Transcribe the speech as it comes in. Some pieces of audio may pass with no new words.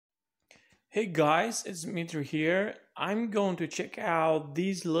Hey guys, it's Dmitry here. I'm going to check out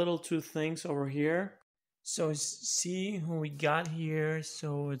these little two things over here. So see who we got here.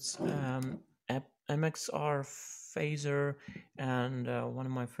 So it's MXR Phaser, and one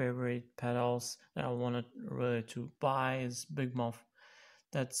of my favorite pedals that I wanted really to buy is BigMuff.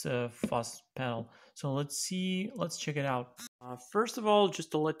 That's a fuzz pedal. So let's check it out. First of all,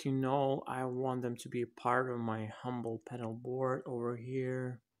 just to let you know, I want them to be a part of my humble pedal board over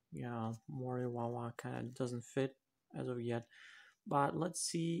here. Yeah, Mori Wawa kind of doesn't fit as of yet, but let's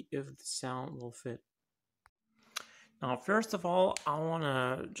see if the sound will fit. Now, first of all, I want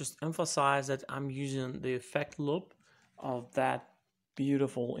to just emphasize that I'm using the effect loop of that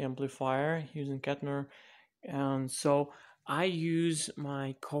beautiful amplifier using Kettner, and so I use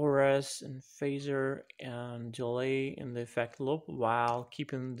my chorus and phaser and delay in the effect loop while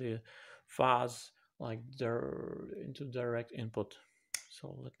keeping the fuzz like into direct input.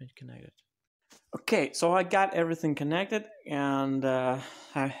 So let me connect it. Okay, so I got everything connected, and I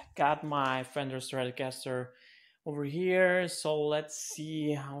got my Fender Stratocaster over here. So let's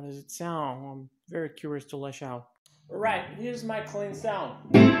see how does it sound. I'm very curious to lash out. All right, here's my clean sound.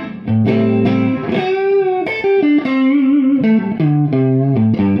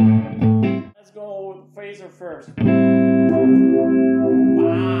 Let's go with phaser first.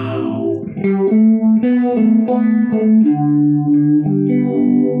 Wow.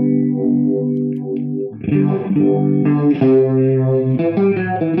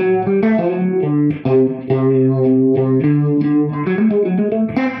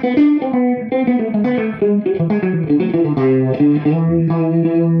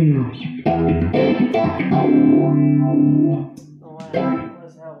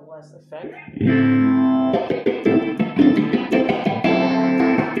 Let's have less effect.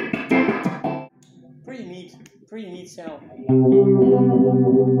 Pretty neat sound.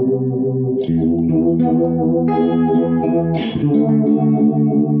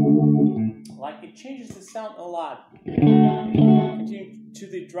 Like, it changes the sound a lot. Continue to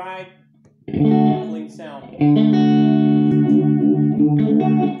the dry, clean sound.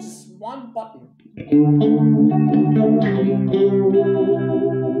 Just one button.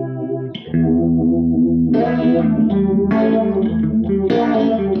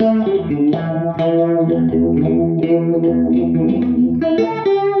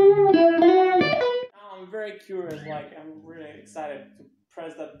 Now I'm very curious, like I'm really excited to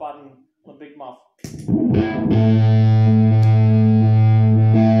press that button on BigMuff.